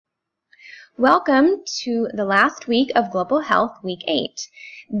Welcome to the last week of Global Health, Week 8.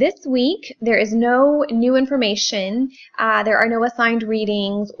 This week, there is no new information, there are no assigned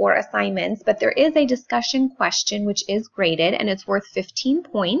readings or assignments, but there is a discussion question which is graded and it's worth 15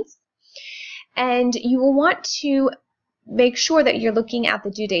 points. And you will want to make sure that you're looking at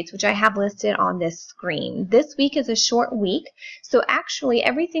the due dates, which I have listed on this screen. This week is a short week, so actually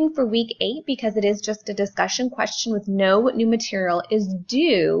everything for Week 8, because it is just a discussion question with no new material, is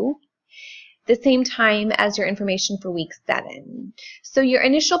due the same time as your information for Week 7. So your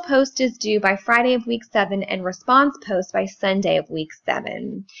initial post is due by Friday of Week 7 and response post by Sunday of Week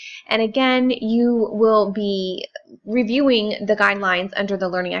 7. And again, you will be reviewing the guidelines under the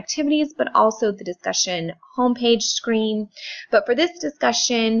learning activities, but also the discussion homepage screen. But for this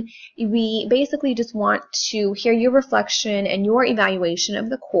discussion, we basically just want to hear your reflection and your evaluation of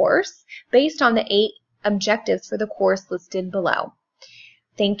the course based on the 8 objectives for the course listed below.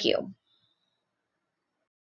 Thank you.